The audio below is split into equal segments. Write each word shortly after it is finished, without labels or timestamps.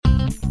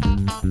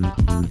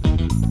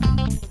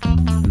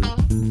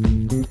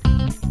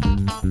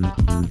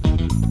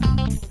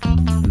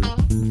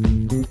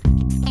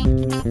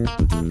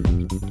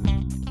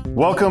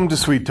Welcome to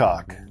Sweet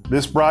Talk.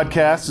 This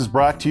broadcast is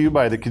brought to you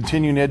by the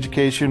Continuing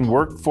Education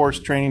Workforce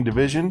Training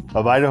Division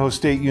of Idaho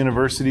State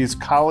University's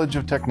College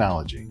of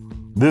Technology.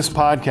 This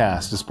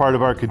podcast is part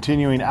of our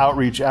continuing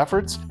outreach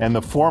efforts, and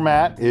the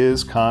format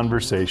is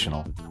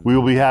conversational. We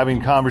will be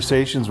having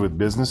conversations with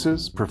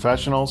businesses,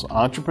 professionals,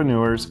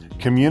 entrepreneurs,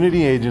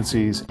 community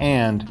agencies,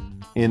 and,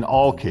 in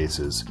all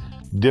cases,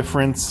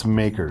 difference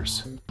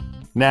makers.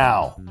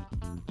 Now,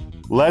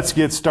 let's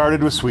get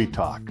started with Sweet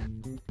Talk.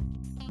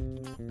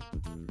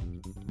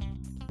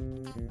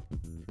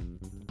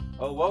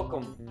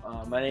 Welcome.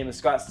 My name is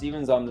Scott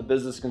Stevens. I'm the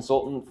business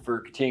consultant for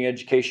continuing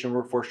education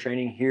workforce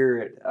training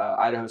here at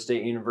Idaho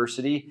State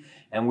University,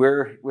 and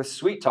we're with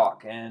Sweet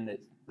Talk. And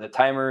the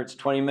timer, it's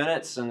 20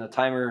 minutes, and the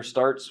timer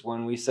starts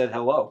when we said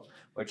hello,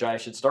 which I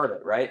should start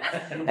it, right?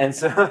 And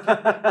so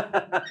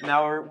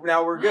now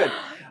we're good.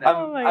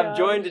 I'm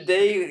joined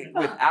today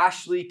with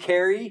Ashley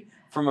Carey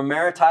from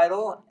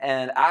AmeriTitle,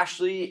 and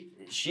Ashley,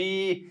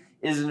 she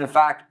is in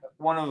fact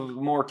one of the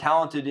more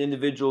talented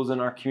individuals in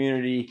our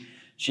community.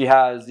 She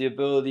has the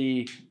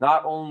ability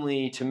not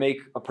only to make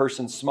a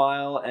person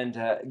smile and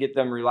to get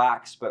them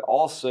relaxed, but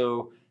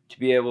also to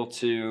be able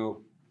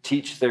to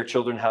teach their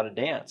children how to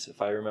dance,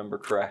 if I remember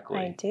correctly.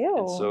 I do.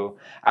 And so,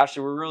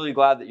 Ashley, we're really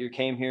glad that you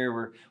came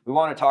here. We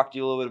want to talk to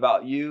you a little bit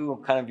about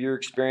you, kind of your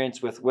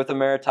experience with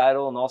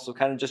AmeriTitle, and also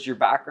kind of just your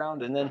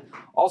background, and then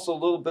also a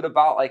little bit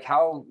about like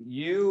how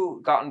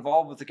you got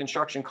involved with the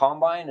Construction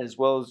Combine, as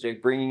well as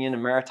like, bringing in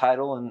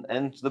AmeriTitle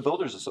and the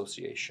Builders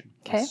Association.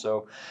 Okay.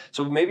 So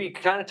maybe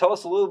kind of tell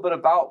us a little bit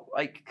about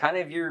like kind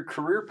of your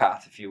career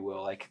path, if you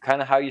will, like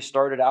kind of how you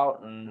started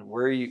out and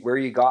where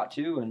you got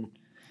to, and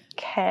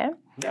Okay.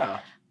 yeah.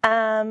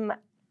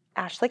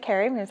 Ashley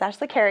Carey. My name is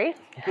Ashley Carey.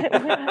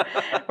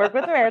 Work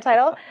with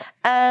AmeriTitle.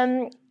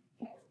 Kind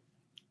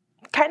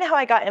of how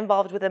I got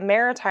involved with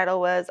AmeriTitle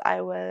was I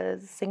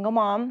was a single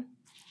mom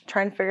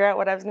trying to figure out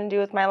what I was going to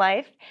do with my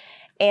life,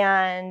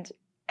 and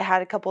I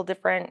had a couple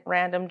different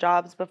random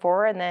jobs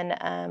before, and then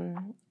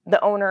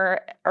the owner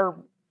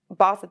or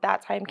boss at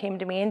that time came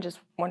to me and just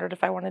wondered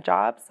if I want a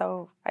job.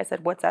 So I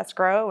said, "What's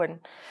escrow?" And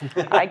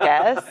I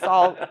guess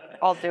I'll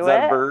do Is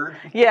that it. a bird?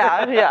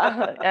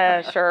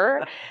 Yeah,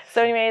 sure.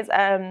 So anyways,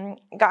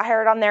 got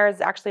hired on there as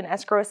actually an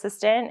escrow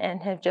assistant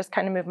and have just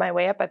kind of moved my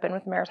way up. I've been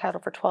with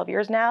AmeriTitle for 12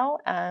 years now.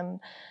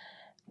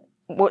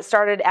 What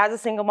started as a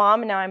single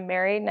mom, and now I'm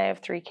married and I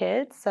have 3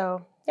 kids.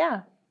 So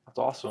yeah, That's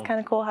awesome. it's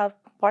kind of cool how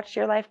watched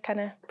your life kind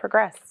of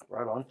progress.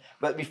 Right on.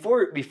 But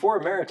before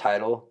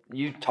AmeriTitle,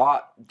 you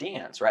taught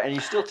dance, right? And you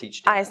still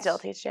teach dance. I still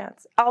teach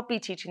dance. I'll be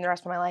teaching the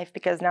rest of my life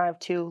because now I have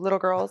 2 little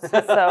girls.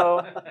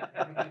 So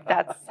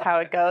that's how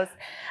it goes.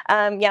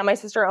 My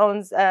sister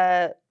owns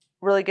a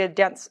really good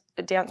dance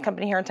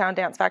company here in town,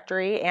 Dance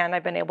Factory, and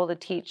I've been able to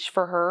teach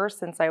for her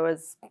since I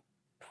was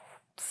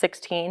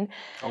 16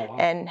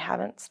 and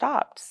haven't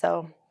stopped.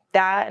 So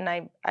that,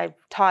 and I've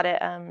taught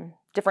at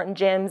different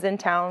gyms in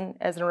town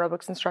as an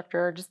aerobics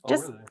instructor, just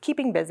really?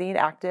 keeping busy and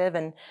active,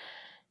 and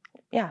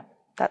yeah,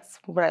 that's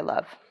what I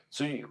love.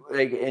 So you,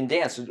 like in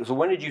dance, so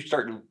when did you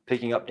start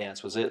picking up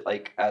dance? Was it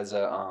like as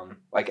a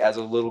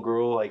little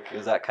girl? Like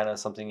is that kind of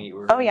something you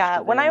were? Oh yeah,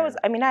 interested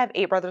in? I have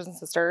 8 brothers and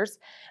sisters.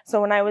 So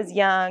when I was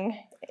young,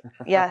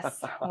 yes,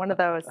 one of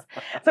those.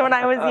 So when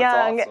I was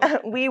young,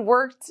 awesome. We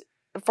worked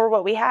for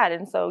what we had,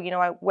 and so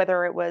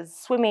whether it was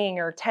swimming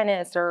or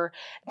tennis or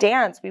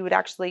dance, we would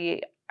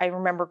actually. I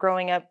remember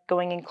growing up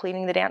going and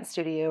cleaning the dance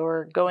studio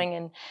or going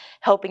and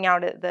helping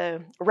out at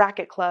the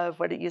racket club,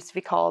 what it used to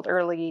be called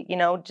early,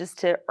 just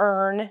to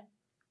earn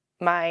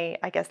my,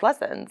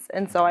 lessons.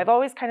 And so I've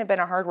always kind of been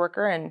a hard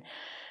worker and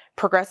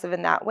progressive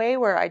in that way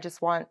where I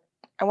want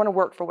to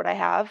work for what I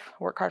have,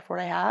 work hard for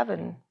what I have.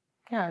 And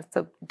yeah,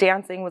 so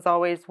dancing was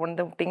always one of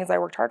the things I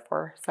worked hard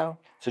for. So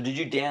did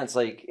you dance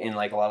like in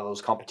like a lot of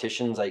those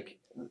competitions, like,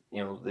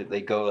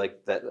 they go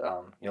like that,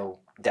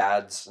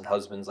 dads and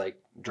husbands like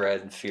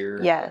dread and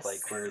fear. Yes. Like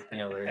where,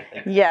 they're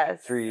like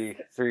yes. 3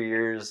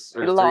 years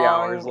or long. 3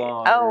 hours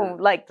long. Oh,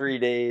 like 3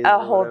 days. a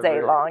whole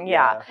day long.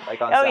 Yeah.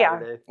 Like on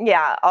Saturday.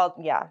 Yeah.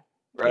 Yeah.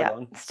 Right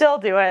on. Still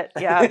do it.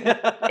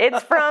 Yeah.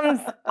 It's from,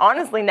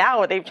 honestly,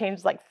 now they've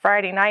changed like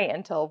Friday night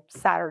until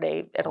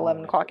Saturday at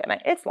 11 o'clock at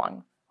night. It's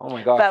long. Oh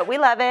my gosh. But we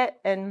love it,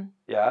 and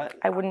yeah,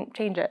 I wouldn't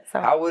change it.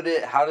 So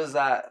how does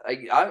that?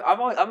 I'm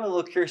a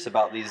little curious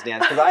about these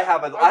dances because I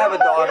have a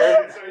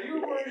daughter. So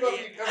you worried about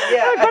becoming?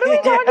 Yeah, what are we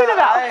talking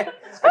about?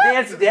 A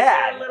dance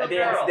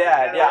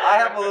dad. Yeah, I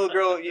have a little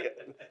girl.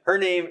 Her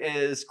name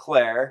is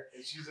Claire,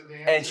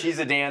 and she's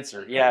a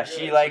dancer. Yeah,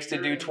 she likes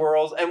to do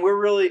twirls, and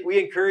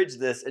we encourage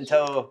this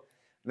until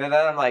then.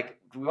 I'm like,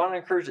 do we want to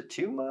encourage it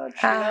too much?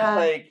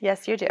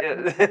 Yes, you do.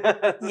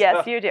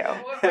 Yes, you do.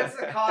 What's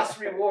the cost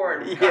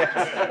reward?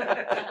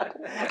 Yeah.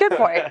 Good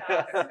point.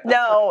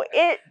 No,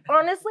 it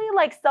honestly,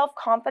 like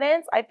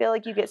self-confidence, I feel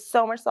like you get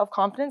so much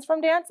self-confidence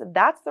from dance.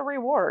 That's the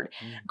reward.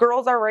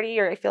 Girls already,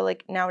 or I feel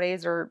like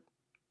nowadays are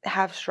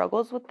have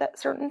struggles with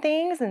certain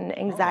things and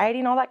anxiety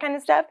and all that kind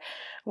of stuff.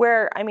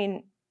 Where, I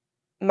mean,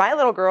 my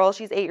little girl,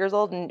 she's 8 years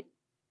old, and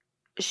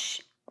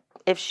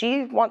if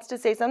she wants to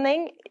say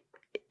something,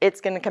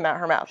 it's going to come out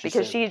her mouth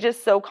because she's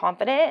just so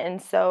confident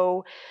and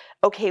so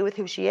okay with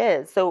who she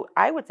is. So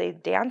I would say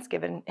dance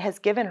has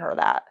given her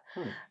that.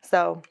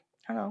 So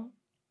I don't know.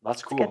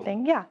 That's cool. It's a good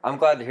thing. Yeah. I'm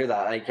glad to hear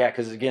that. Like, yeah,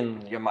 because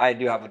again, I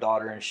do have a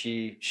daughter, and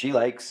she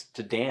likes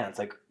to dance.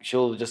 Like,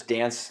 she'll just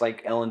dance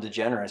like Ellen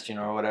DeGeneres,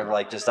 or whatever.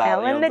 Like, just that.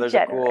 Ellen there's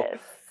a cool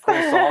song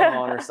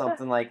on or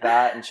something like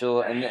that, and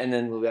and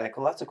then we'll be like,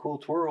 well, that's a cool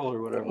twirl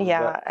or whatever.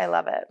 Yeah, but, I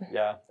love it.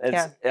 Yeah,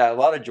 it's a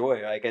lot of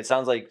joy. Like, it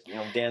sounds like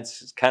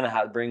dance kind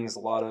of brings a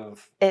lot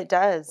of. It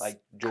does. Like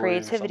joy,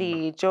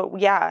 creativity, joy.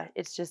 Yeah,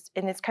 it's just,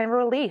 and it's kind of a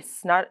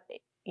release, not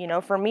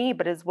for me,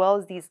 but as well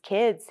as these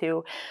kids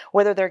who,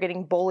 whether they're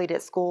getting bullied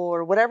at school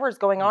or whatever is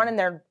going on in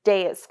their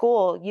day at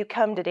school, you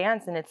come to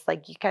dance and it's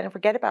like you kind of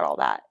forget about all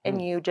that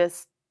and you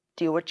just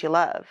do what you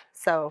love.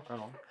 So.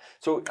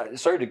 So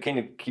sorry to kind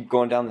of keep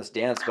going down this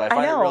dance, but I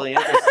find it really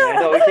interesting. I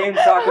know we came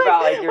to talk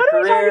about like your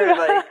career,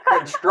 like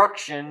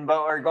construction,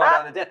 but we're going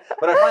down the dance.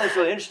 But I find this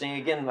really interesting.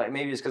 Again, like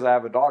maybe it's because I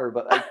have a daughter,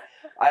 but like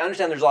I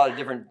understand there's a lot of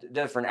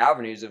different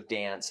avenues of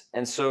dance,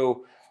 and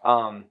so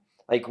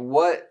like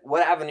what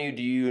avenue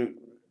do you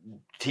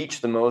teach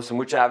the most, and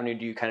which avenue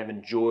do you kind of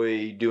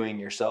enjoy doing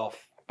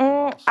yourself?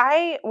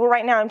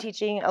 Right now I'm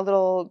teaching a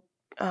little.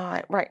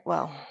 I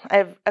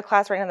have a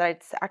class right now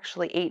that's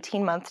actually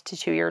 18 months to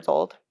 2 years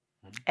old.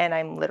 And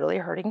I'm literally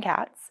herding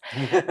cats.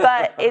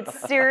 But it's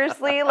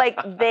seriously like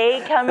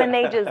they come and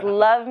they just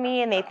love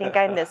me and they think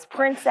I'm this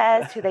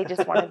princess who they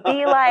just want to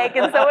be like.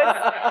 And so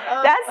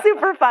that's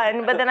super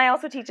fun. But then I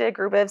also teach a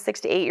group of 6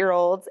 to 8 year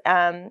olds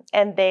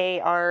and they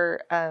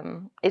are,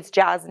 it's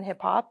jazz and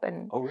hip hop.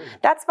 And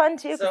that's fun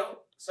too.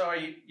 So are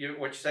you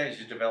what you're saying is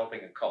you're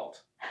developing a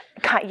cult?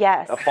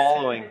 Yes. A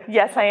following.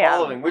 Yes, I am.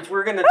 Following, which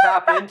we're going to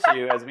tap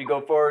into as we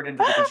go forward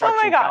into the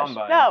construction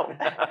combine. No.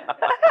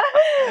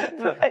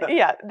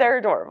 Yeah, they're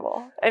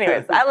adorable.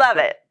 Anyways, I love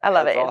it.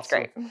 Awesome. It's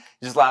great.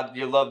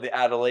 You love the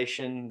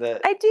adulation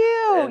that I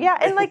do. Yeah,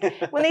 and like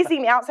when they see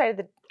me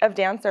outside of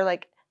dance, they're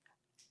like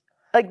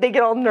they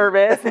get all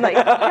nervous and like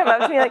come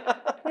up to me like,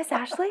 Miss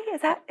Ashley,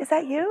 is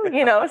that you?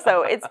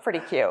 So it's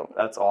pretty cute.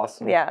 That's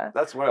awesome. Yeah.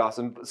 That's really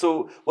awesome.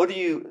 So what do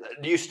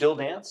you still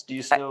dance? Do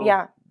you still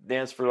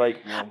dance for like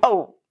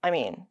Oh, I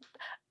mean,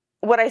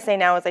 what I say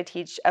now is I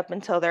teach up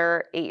until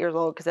they're 8 years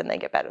old because then they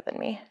get better than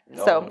me.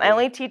 So I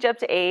only teach up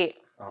to 8.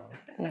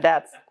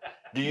 That's.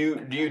 Do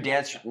you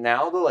dance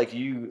now though? Like do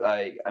you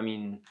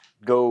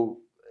go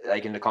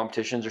like into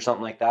competitions or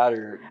something like that,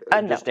 or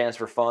just dance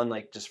for fun,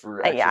 like just for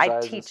exercise? I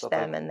teach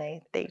them, and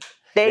they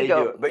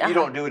go. Do it, but you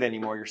don't do it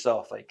anymore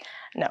yourself, like.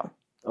 No.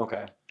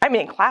 Okay. I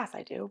mean, in class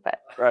I do,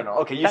 but. Right on.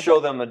 Okay, you show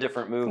them a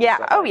different move.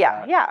 Yeah. Oh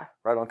yeah. Yeah.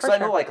 Right on. Because I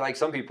know like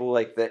some people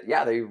like that.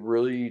 Yeah, they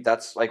really.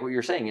 That's like what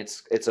you're saying.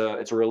 It's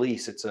a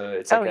release. It's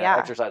like an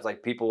exercise.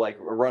 Like people like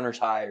a runner's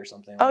high or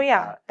something. Oh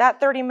yeah,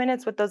 that 30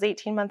 minutes with those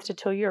 18 months to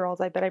 2 year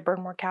olds. I bet I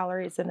burn more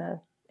calories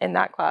in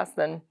that class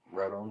than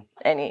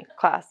any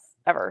class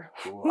ever.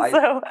 Cool. I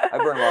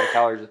burn a lot of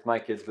calories with my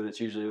kids, but it's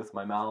usually with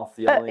my mouth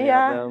yelling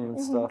at them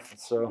and stuff.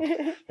 So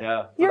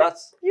yeah,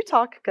 you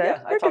talk good.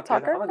 Yeah, You're a good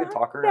talker. I'm a good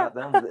talker at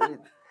them.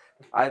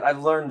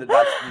 I've learned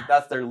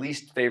that's their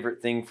least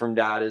favorite thing from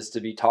dad is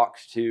to be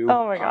talked to.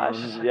 Oh my gosh.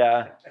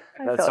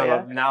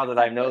 Now that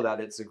I know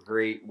that, it's a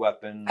great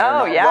weapon.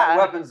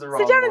 Weapon's the wrong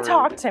word. Sit down and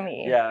talk to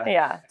me.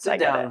 Yeah. Sit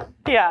down.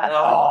 Yeah.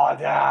 Oh,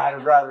 Dad,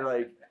 I'd rather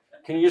like.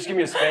 Can you just give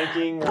me a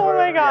spanking? Oh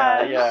my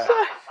gosh. Yeah.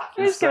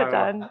 Can you just get it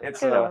done?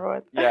 It's over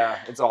with. Yeah,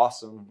 it's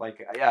awesome.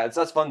 Like,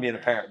 that's fun being a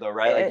parent though,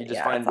 right? Like you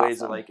just find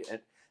ways of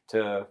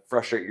to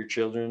frustrate your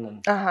children, and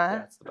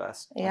it's the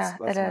best.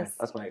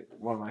 That's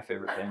one of my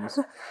favorit things.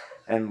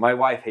 And my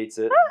wife hates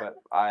it, but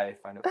I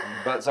find it funny.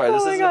 But sorry,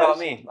 this isn't about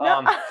me.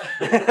 No. I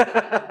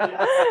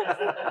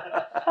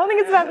don't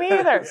think it's about me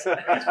either.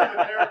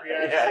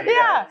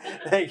 Yeah.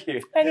 Thank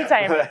you.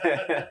 Anytime.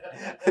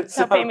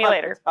 Don't pay me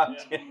later.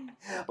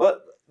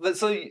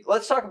 So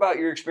let's talk about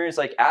your experience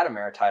like at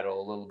AmeriTitle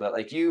a little bit.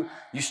 Like you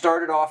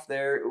started off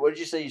there. What did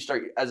you say you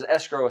started as an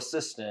escrow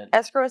assistant?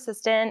 Escrow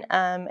assistant,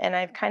 and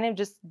I've kind of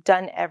just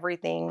done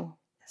everything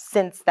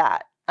since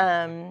that.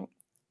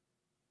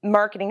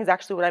 Marketing is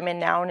actually what I'm in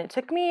now, and it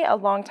took me a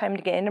long time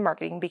to get into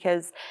marketing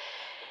because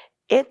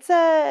it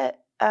can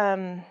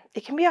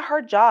be a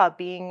hard job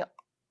being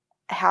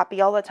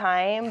happy all the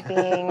time,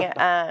 being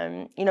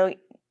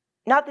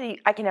not that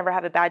I can never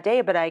have a bad day,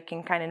 but I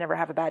can kind of never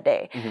have a bad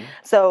day. Mm-hmm.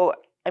 So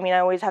I mean, I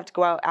always have to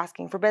go out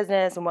asking for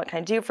business and what can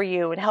I do for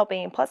you and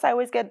helping. Plus, I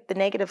always get the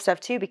negative stuff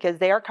too because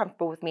they are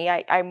comfortable with me.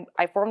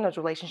 I form those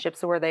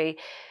relationships where they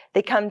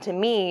come to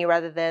me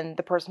rather than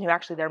the person who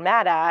actually they're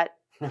mad at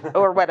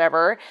or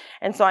whatever.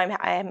 And so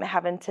I'm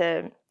having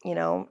to,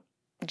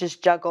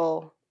 just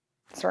juggle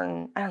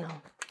certain, I don't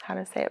know how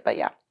to say it, but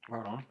yeah.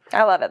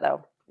 I love it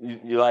though.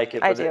 You like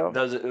it, but I do.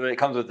 It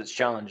comes with its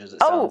challenges.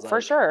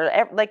 For sure.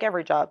 Like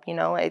every job,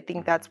 I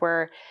think that's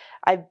where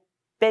I've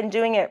been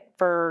doing it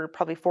for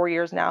probably 4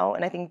 years now.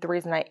 And I think the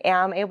reason I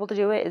am able to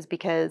do it is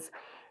because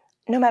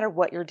no matter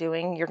what you're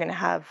doing, you're going to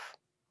have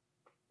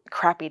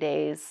crappy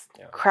days,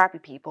 crappy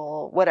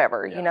people,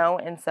 whatever, you know?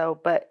 And so,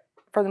 but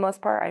for the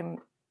most part, I'm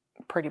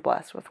pretty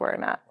blessed with where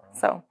I'm at.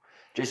 So.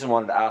 Jason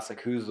wanted to ask, like,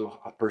 who's the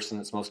person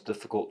that's most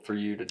difficult for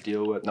you to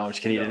deal with? No, I'm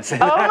just kidding. You didn't say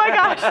Oh my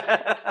gosh.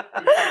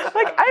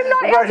 Like, I'm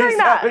not answering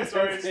that. It's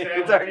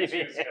already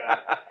me.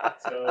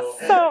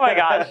 Oh my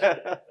gosh.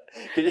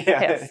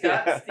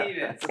 Scott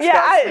Stevens.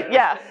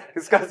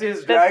 Scott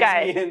Stevens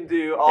drags me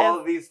into all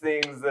of these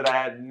things that I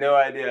had no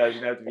idea I was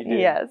going to have to be doing.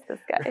 Yes, this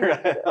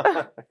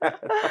guy.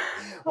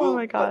 Oh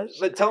my gosh.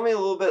 But tell me a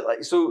little bit,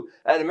 like, so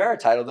at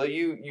AmeriTitle, though,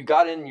 you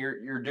got in,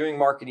 you're doing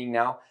marketing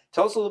now.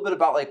 Tell us a little bit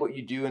about like what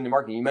you do in the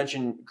marketing. You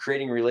mentioned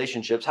creating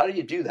relationships. How do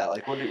you do that?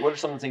 Like, what are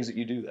some of the things that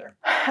you do there?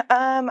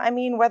 I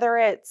mean, whether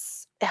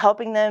it's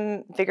helping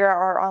them figure out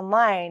our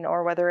online,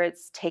 or whether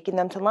it's taking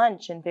them to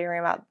lunch and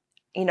figuring out,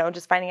 you know,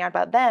 just finding out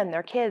about them,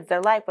 their kids,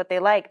 their life, what they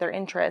like, their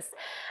interests,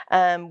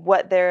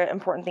 what their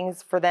important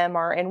things for them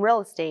are in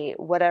real estate,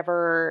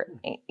 whatever.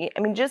 I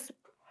mean, just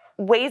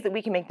ways that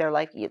we can make their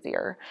life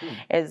easier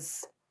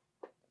is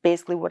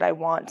basically what I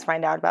want to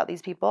find out about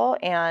these people.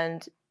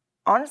 And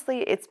honestly,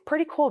 it's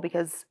pretty cool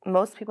because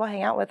most people I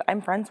hang out with,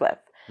 I'm friends with,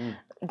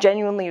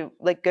 genuinely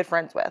like good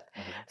friends with.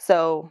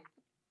 So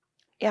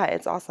yeah,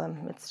 it's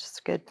awesome. It's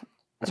just good.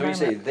 So you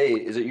say they,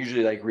 is it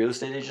usually like real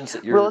estate agents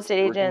that you're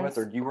working with,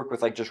 or do you work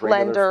with like just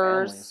regular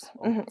lenders,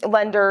 families?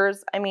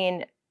 Lenders. I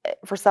mean,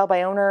 for sell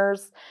by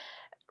owners,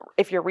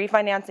 if you're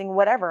refinancing,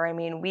 whatever. I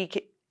mean,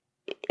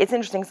 it's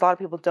interesting because a lot of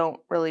people don't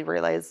really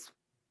realize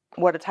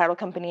what a title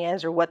company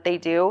is or what they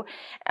do.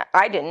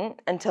 I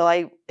didn't until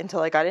I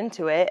got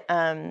into it.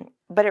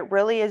 But it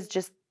really is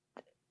just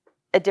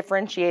a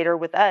differentiator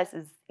with us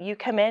is you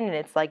come in and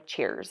it's like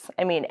cheers.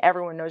 I mean,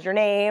 everyone knows your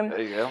name.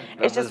 There you go.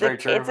 It's just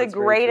it's a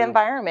great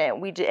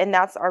environment. And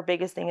that's our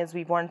biggest thing is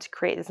we've wanted to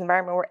create this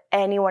environment where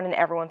anyone and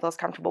everyone feels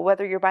comfortable,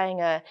 whether you're buying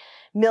 $1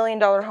 million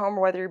home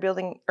or whether you're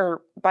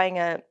buying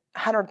a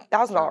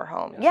 $100,000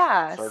 home.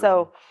 Yeah.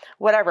 So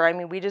whatever. I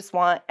mean, we just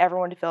want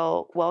everyone to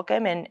feel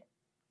welcome and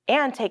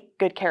take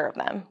good care of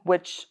them,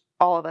 which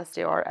all of us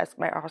do.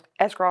 My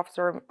escrow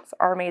officers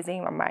are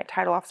amazing. My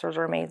title officers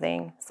are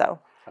amazing. So.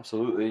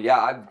 Absolutely. Yeah,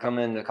 I've come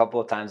in a couple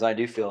of times. I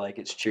do feel like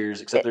it's cheers,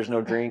 except there's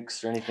no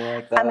drinks or anything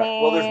like that. I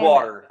mean, well, there's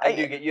water. I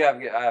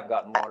have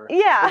gotten water.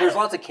 Yeah. But there's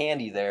lots of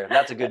candy there.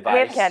 That's a good vibe. We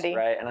have candy.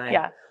 Right? And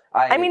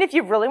I mean, if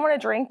you really want to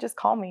drink, just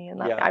call me.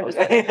 And I'm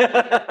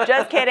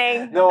just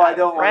kidding. No, I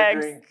don't want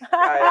to drink.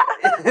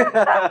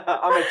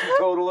 I'm a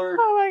teetotaler.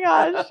 Oh my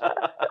gosh.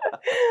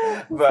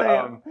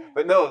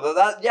 But no,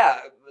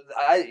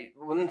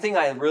 one thing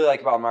I really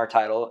like about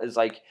AmeriTitle is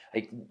like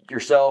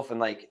yourself and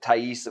like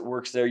Thais that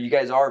works there. You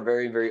guys are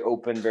very, very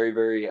open, very,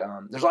 very.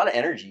 There's a lot of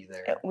energy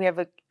there. We have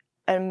an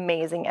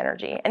amazing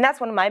energy, and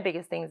that's one of my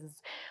biggest things.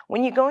 Is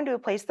when you go into a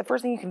place, the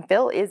first thing you can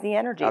feel is the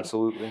energy.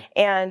 Absolutely.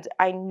 And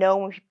I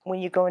know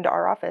when you go into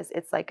our office,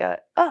 it's like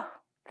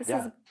this is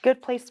a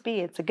good place to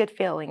be. It's a good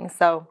feeling.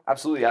 So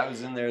absolutely, I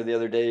was in there the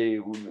other day.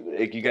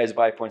 You guys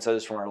buy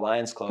poinsettias from our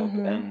Lions Club,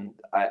 and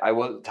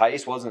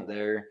Thais wasn't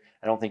there.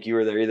 I don't think you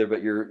were there either,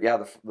 but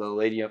the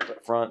lady up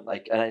front,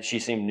 and she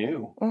seemed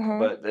new,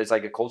 but it's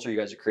like a culture you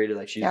guys have created.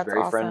 Like she's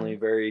very friendly,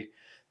 very,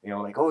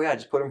 like, oh yeah,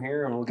 just put them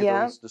here and we'll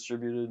get those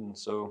distributed. And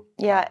so.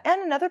 Yeah.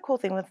 And another cool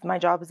thing with my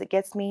job is it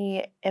gets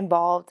me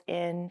involved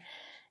in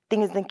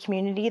things in the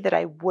community that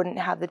I wouldn't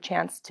have the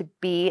chance to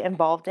be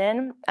involved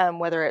in,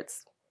 whether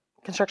it's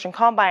Construction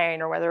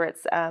Combine or whether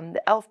it's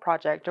the ELF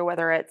project or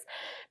whether it's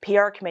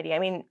PR committee. I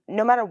mean,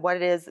 no matter what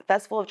it is,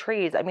 Festival of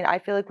Trees. I mean, I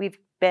feel like we've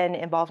been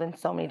involved in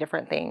so many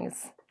different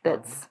things.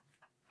 That's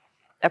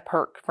a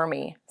perk for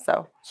me.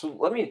 So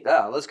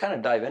let's kind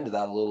of dive into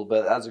that a little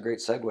bit. That's a great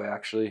segue,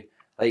 actually.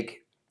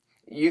 Like,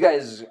 you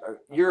guys,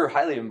 you're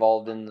highly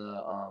involved in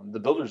the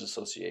Builders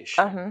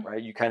Association,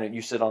 right?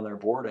 You sit on their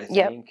board, I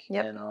think.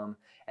 Yep.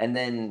 And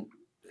then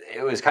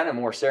it was kind of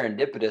more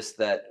serendipitous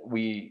that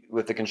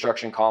with the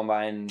Construction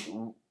Combine,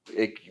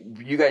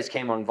 you guys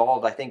came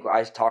involved. I think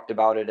I talked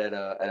about it at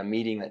a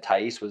meeting that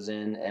Thais was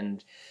in,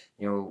 and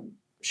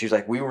she was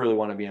like, we really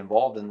want to be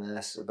involved in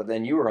this. But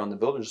then you were on the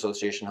Builders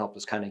Association, helped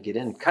us kind of get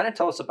in. Kind of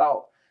tell us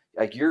about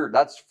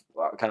that's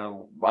kind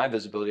of my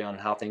visibility on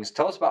how things.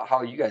 Tell us about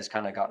how you guys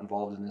kind of got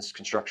involved in this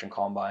Construction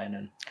Combine.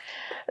 And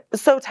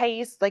so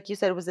Thais, like you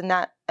said, was in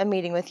a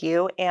meeting with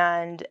you,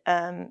 and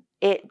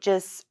it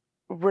just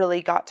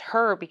really got to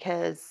her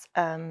because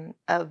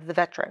of the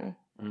veteran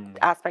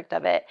aspect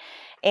of it.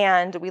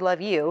 And we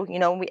love you, we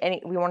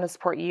want to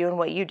support you and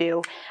what you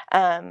do.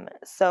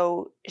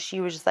 So she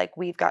was just like,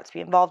 we've got to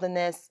be involved in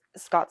this.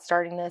 Scott's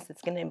starting this.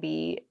 It's going to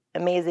be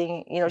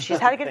amazing. She's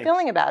had a good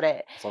feeling about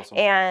it. That's awesome.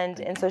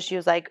 And so she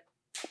was like,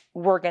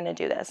 we're going to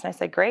do this. And I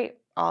said, great.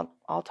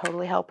 I'll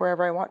totally help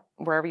wherever I want,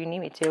 wherever you need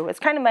me to. It's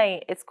kind of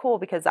it's cool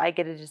because I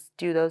get to just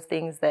do those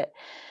things that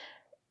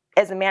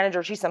as a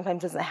manager, she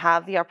sometimes doesn't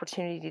have the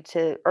opportunity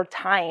or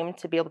time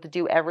to be able to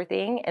do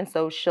everything. And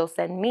so she'll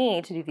send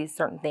me to do these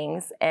certain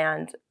things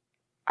and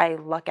I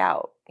luck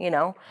out,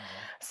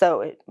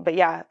 So,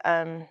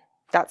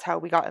 that's how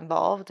we got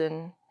involved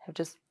and have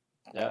just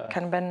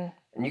kind of been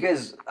And you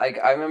guys,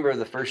 I remember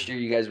the first year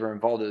you guys were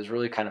involved, it was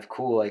really kind of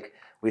cool. Like,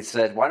 we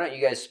said, why don't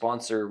you guys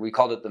sponsor? We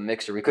called it the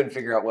mixer. We couldn't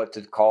figure out what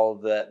to call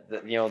the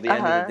end of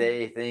the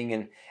day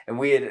thing, and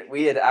we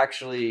had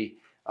actually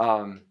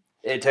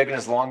it had taken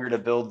us longer to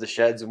build the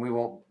sheds, and we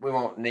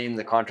won't name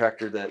the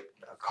contractor that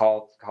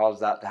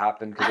caused that to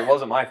happen because it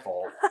wasn't my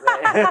fault.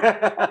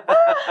 Oh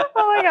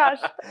my gosh!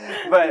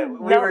 But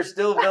we were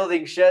still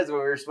building sheds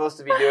when we were supposed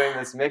to be doing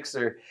this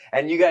mixer,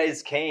 and you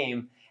guys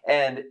came,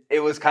 and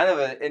it was kind of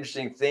an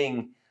interesting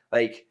thing.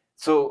 Like,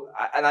 so,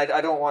 and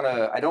I don't want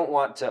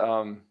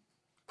to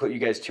put you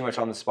guys too much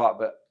on the spot,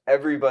 but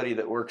everybody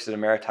that works at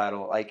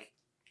AmeriTitle, like,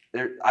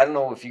 I don't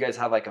know if you guys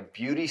have like a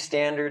beauty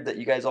standard that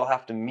you guys all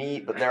have to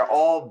meet, but they're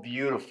all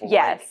beautiful.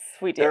 Yes,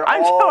 like, we do.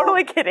 I'm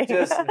totally kidding.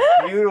 Just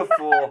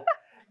beautiful.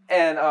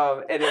 And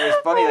it was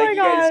funny, like, you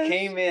guys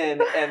came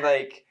in and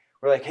like,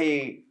 we're like,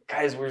 hey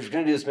guys, we're just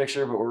gonna do this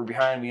mixer, but we're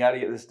behind, we gotta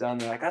get this done.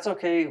 They're like, that's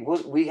okay,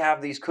 we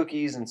have these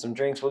cookies and some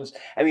drinks,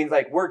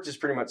 work just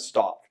pretty much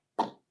stopped.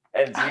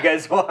 And so you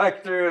guys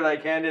walked through and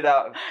like handed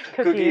out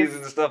cookies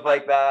and stuff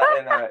like that,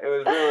 and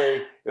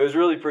it was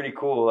really pretty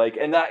cool. Like,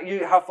 and that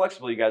how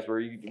flexible you guys were.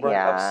 You weren't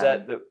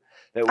upset that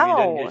we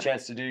didn't get a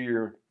chance to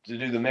do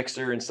the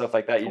mixer and stuff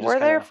like that. You just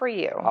we're there for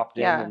you. Hopped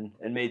in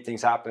and made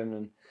things happen.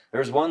 And there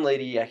was one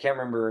lady, I can't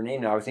remember her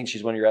name now. I think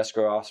she's one of your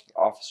escrow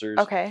officers.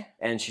 Okay.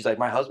 And she's like,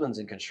 my husband's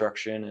in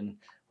construction, and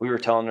we were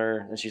telling her,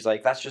 and she's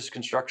like, that's just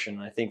construction.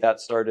 And I think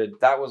that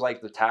was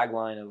like the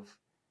tagline of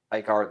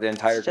like the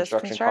entire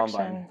construction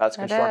combine. That's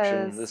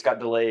construction. This got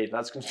delayed.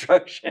 That's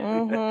construction.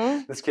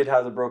 Mm-hmm. This kid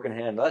has a broken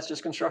hand. That's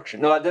just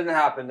construction. No, that didn't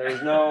happen. There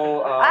was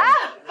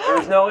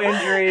no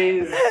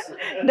injuries.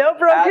 No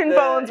broken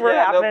bones were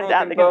happening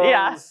at the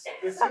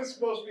This is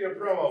supposed to be a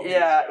promo.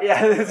 Yeah.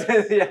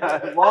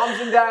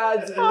 Moms and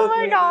dads. Oh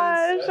my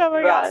gosh. Oh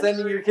my gosh.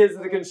 Sending your kids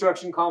to the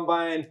construction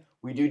combine.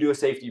 We do a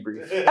safety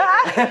brief.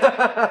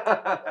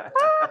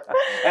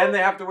 And they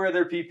have to wear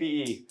their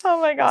PPE. Oh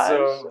my gosh.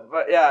 So,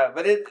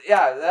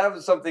 that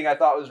was something I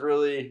thought was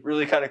really,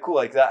 really kind of cool.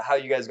 Like that, how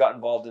you guys got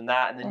involved in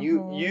that. And then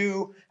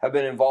you have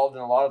been involved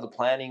in a lot of the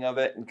planning of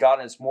it and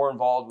gotten us more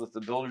involved with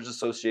the Builders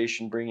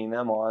Association, bringing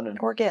them on. And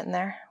we're getting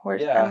there.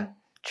 I'm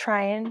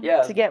trying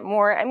to get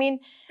more. I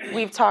mean,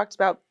 we've talked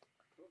about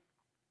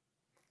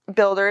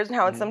builders and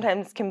how it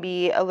sometimes can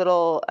be a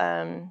little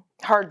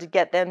hard to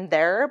get them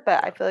there,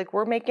 but I feel like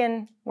we're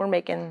making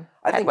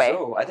headway.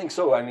 I think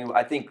so. I mean,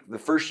 I think the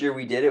first year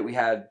we did it, we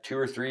had 2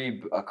 or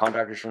 3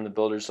 contractors from the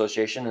Builders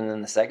Association, and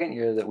then the second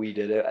year that we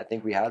did it, I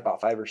think we had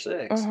about 5 or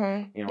 6.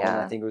 Mm-hmm. And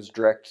I think it was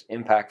direct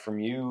impact from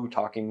you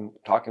talking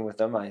with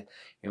them.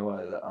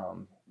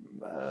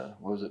 What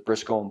was it,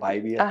 Briscoe and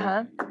Bybee?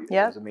 I think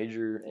it was a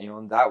major,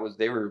 and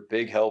they were a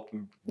big help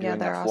in doing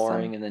that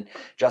flooring. Awesome. And then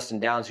Justin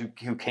Downs,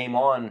 who came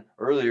on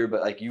earlier,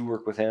 but like you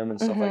work with him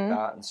and stuff like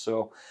that. And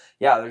so,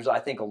 there's, I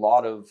think, a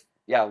lot of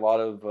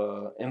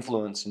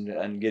influence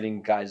and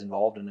getting guys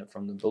involved in it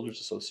from the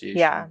Builders Association.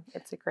 Yeah,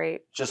 it's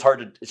just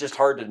hard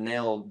to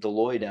nail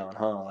Deloy down,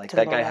 huh? Like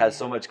that guy has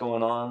so much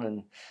going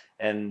on,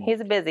 and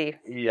he's busy.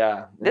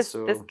 Yeah. This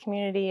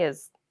community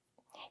is.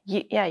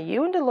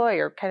 You and Deloy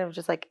are kind of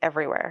just like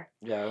everywhere.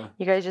 Yeah.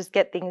 You guys just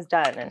get things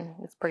done, and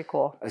it's pretty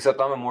cool. Except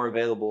I'm more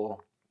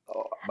available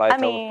by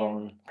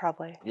telephone.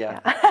 Probably. Yeah.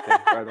 Okay,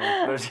 right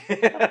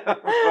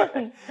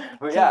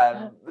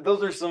on. but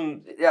those are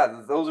some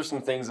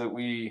things that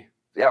we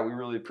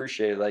really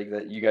appreciate, like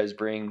that you guys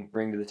bring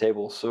to the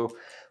table. So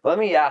let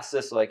me ask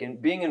this, like,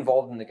 in being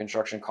involved in the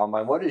construction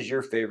combine, what is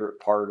your favorite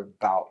part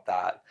about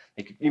that?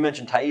 Like you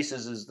mentioned, Thais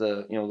is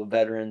the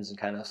veterans and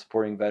kind of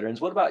supporting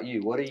veterans. What about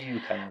you? What do you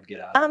kind of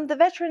get out of it? The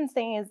veterans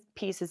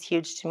piece is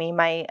huge to me.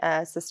 My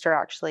sister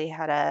actually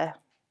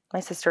my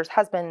sister's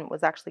husband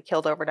was actually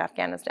killed over in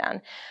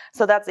Afghanistan.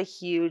 So that's a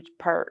huge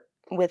part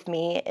with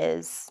me,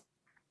 is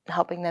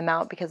helping them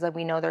out, because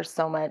we know there's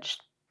so much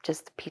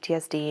just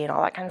PTSD and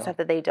all that kind of stuff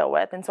that they deal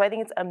with. And so I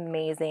think it's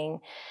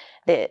amazing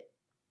that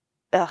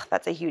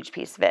that's a huge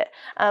piece of it.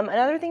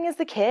 Another thing is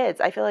the kids.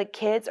 I feel like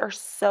kids are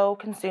so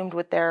consumed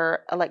with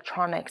their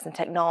electronics and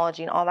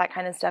technology and all that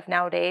kind of stuff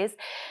nowadays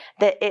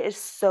that it is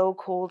so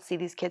cool to see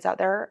these kids out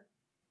there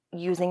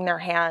using their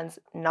hands,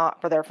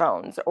 not for their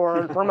phones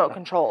or remote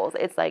controls.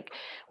 It's like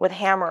with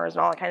hammers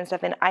and all that kind of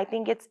stuff. And I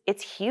think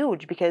it's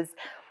huge, because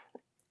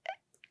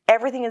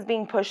everything is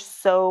being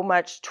pushed so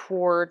much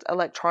towards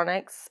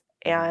electronics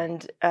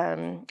and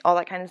all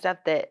that kind of stuff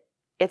that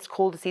it's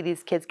cool to see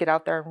these kids get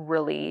out there and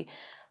really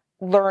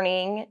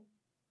learning,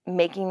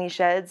 making these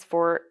sheds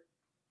for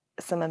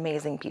some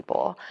amazing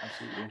people.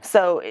 Absolutely.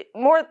 So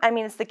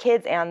it's the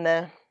kids and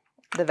the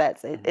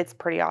vets. It's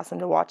pretty awesome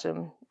to watch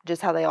them,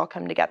 just how they all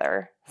come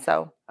together.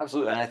 So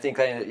absolutely. And I think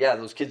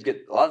those kids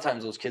get a lot of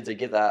times they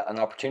get an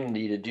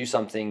opportunity to do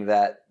something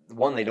that,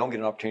 one, they don't get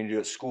an opportunity to do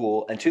at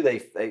school, and two,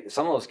 they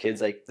some of those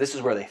kids, like, this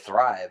is where they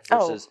thrive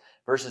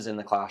versus in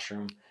the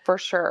classroom. For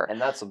sure.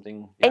 And that's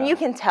something. Yeah. And you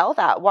can tell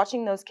that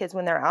watching those kids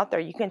when they're out there.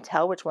 You can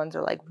tell which ones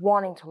are like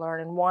wanting to learn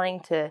and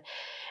wanting to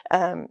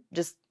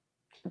just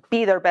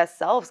be their best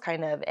selves,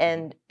 kind of.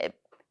 And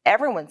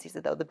everyone sees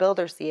it, though. The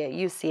builders see it,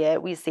 you see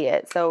it, we see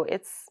it. So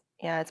it's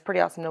it's pretty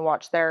awesome to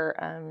watch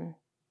their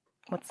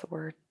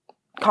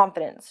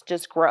confidence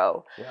just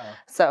grow. Yeah.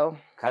 So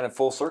kind of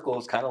full circle.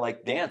 It's kind of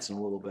like dancing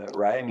a little bit,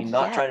 right? I mean,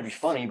 not trying to be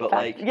funny, but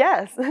like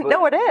yes,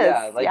 no, it is.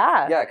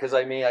 Yeah, because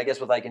I mean, I guess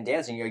with like in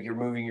dancing, you're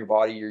moving your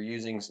body, you're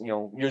using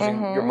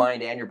your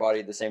mind and your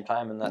body at the same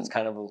time, and that's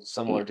kind of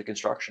similar to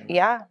construction.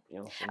 Yeah,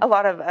 so. A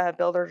lot of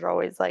builders are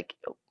always like,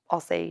 I'll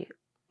say,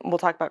 we'll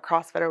talk about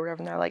CrossFit or whatever,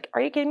 and they're like,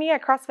 "Are you kidding me? I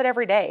CrossFit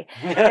every day,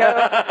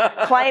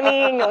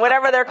 climbing,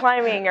 whatever they're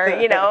climbing, or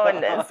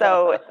And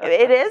so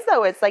it is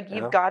though. It's like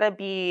you've got to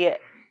be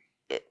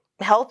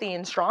healthy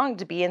and strong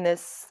to be in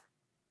this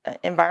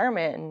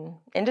environment and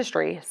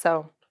industry.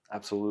 So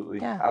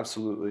absolutely.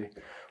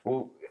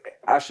 Well,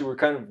 Ashley, we're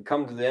kind of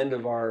come to the end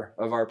of our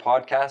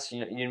podcast.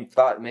 You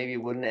thought maybe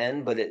it wouldn't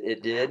end, but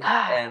it did,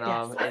 and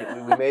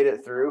and we made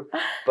it through.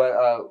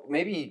 But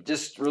maybe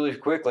just really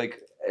quick,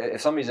 like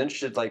if somebody's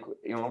interested, like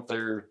if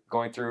they're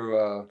going through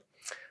a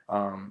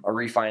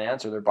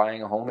refinance or they're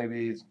buying a home,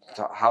 maybe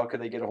how could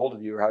they get a hold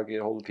of you, or how could they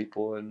get a hold of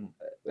people at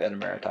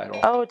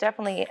AmeriTitle? Oh,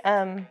 definitely.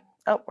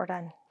 We're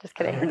done. Just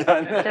kidding. We're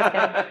done. Just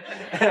kidding.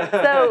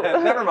 So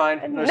never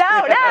mind.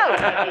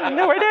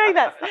 No, we're doing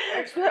this.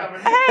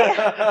 Hey,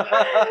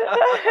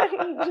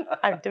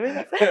 I'm doing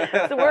this.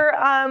 So we're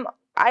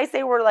I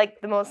say we're like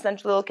the most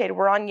centrally located.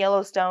 We're on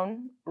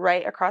Yellowstone,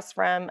 right across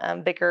from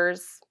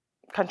Vickers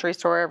Country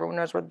Store. Everyone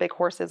knows where the big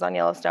horse is on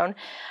Yellowstone.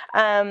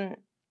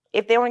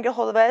 If they want to get a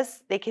hold of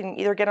us, they can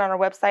either get on our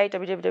website,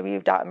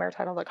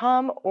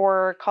 www.amerititle.com,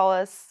 or call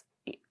us.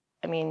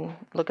 I mean,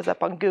 look us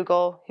up on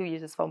Google. Who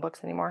uses phone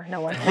books anymore?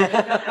 No one. So,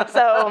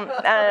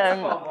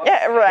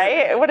 yeah,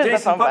 right. What is Jason, the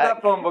phone put book?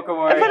 that phone book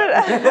away.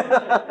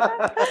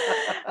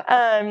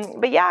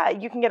 But yeah,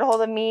 you can get a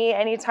hold of me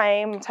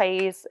anytime,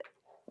 Thais.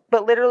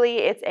 But literally,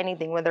 it's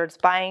anything, whether it's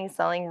buying,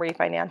 selling,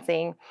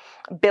 refinancing,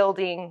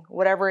 building,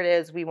 whatever it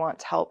is, we want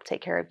to help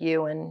take care of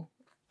you and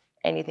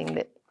anything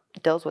that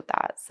deals with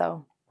that.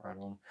 So. Right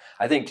on.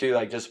 I think too,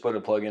 like just put a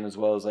plug in as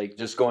well as like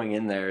just going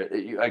in there.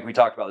 Like we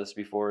talked about this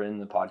before in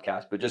the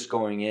podcast, but just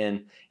going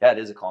in, it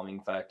is a calming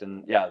effect,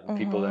 and the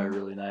people there are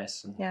really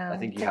nice. And I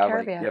think you have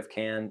I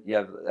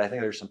think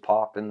there's some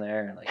pop in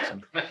there and like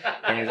some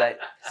candies. I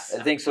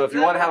think so. If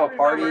you want to have a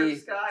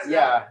party,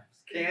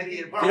 candy.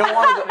 If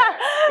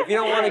you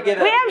don't want to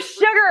get we have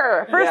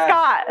sugar for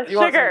Scott. If you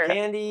want some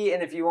candy,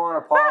 and if you want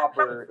a pop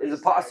or is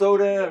it pop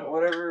soda,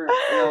 whatever,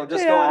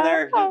 just go in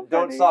there.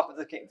 Don't stop at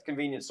the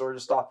convenience store.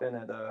 Just stop in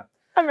at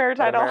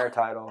AmeriTitle.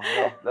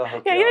 They'll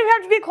hook you don't even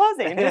have to be at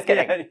closing. Just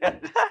kidding.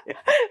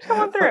 Come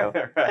on through.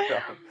 Right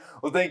on.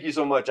 Well, thank you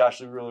so much,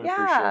 Ashley. Really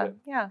appreciate it.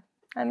 Yeah.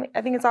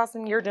 I think it's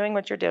awesome. You're doing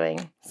what you're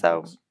doing.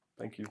 So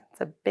thank you. It's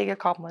a big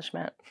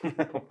accomplishment.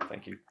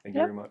 Thank you. Thank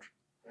you very much.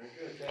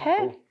 Okay.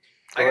 Cool.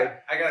 I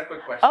got a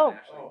quick question. Oh,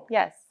 Ashley.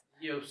 yes.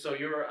 So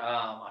you're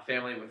a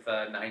family with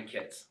 9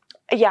 kids.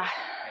 Yeah.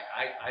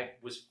 I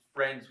was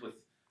friends with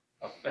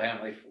a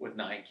family with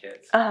 9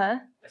 kids.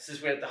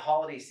 Since we're at the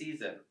holiday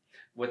season,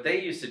 what they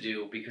used to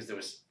do, because there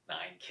was 9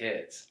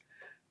 kids,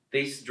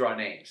 they used to draw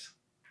names.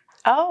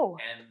 Oh.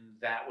 And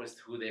that was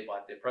who they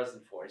bought their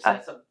present for. Is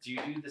that something, do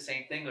you do the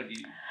same thing, or do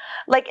you?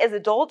 Like as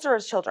adults or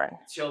as children?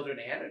 Children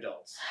and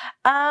adults.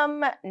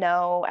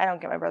 No, I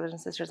don't get my brothers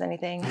and sisters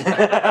anything.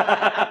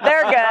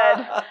 They're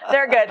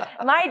good.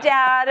 My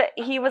dad,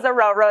 he was a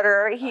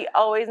railroader. He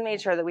always made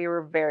sure that we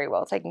were very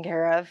well taken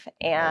care of,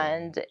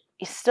 and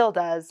he still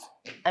does.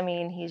 I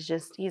mean, he's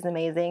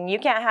amazing. You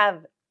can't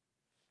have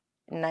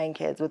 9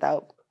 kids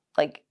without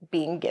like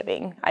being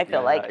giving. I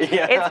feel like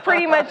it's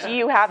pretty much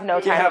you have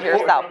no time for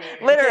yourself.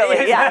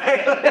 Literally,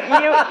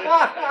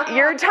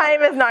 your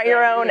time is not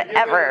your own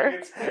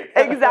ever.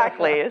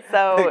 Exactly.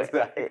 So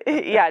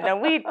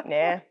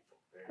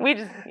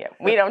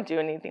we don't do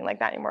anything like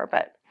that anymore.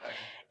 But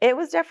it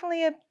was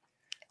definitely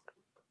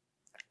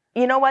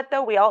you know what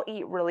though? We all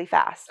eat really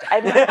fast.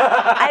 I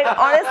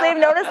honestly have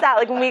noticed that.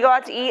 Like when we go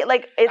out to eat,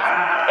 like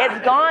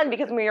it's gone,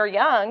 because when we were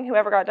young,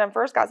 whoever got done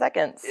first got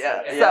seconds.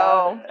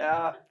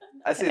 Yeah.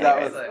 I see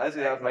that with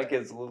my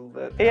kids a little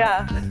bit.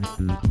 Yeah.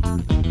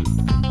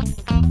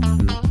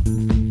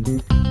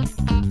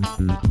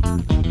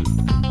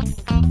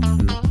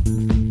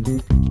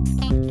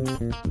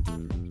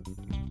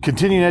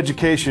 Continuing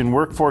Education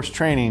Workforce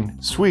Training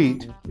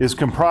Suite is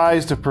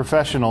comprised of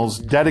professionals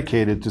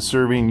dedicated to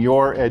serving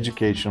your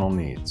educational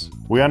needs.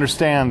 We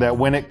understand that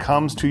when it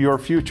comes to your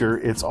future,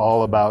 it's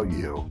all about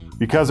you.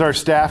 Because our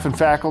staff and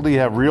faculty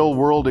have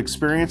real-world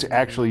experience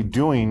actually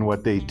doing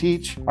what they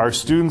teach, our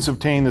students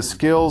obtain the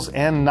skills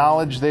and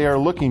knowledge they are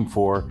looking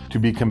for to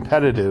be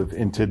competitive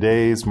in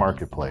today's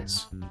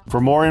marketplace.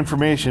 For more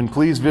information,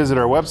 please visit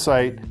our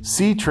website,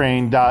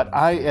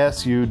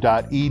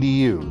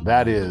 cetrain.isu.edu.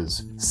 That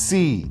is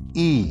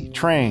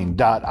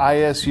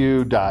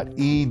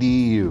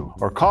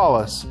cetrain.isu.edu. Or call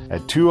us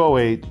at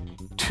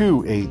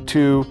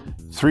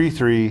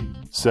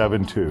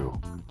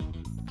 208-282-3372.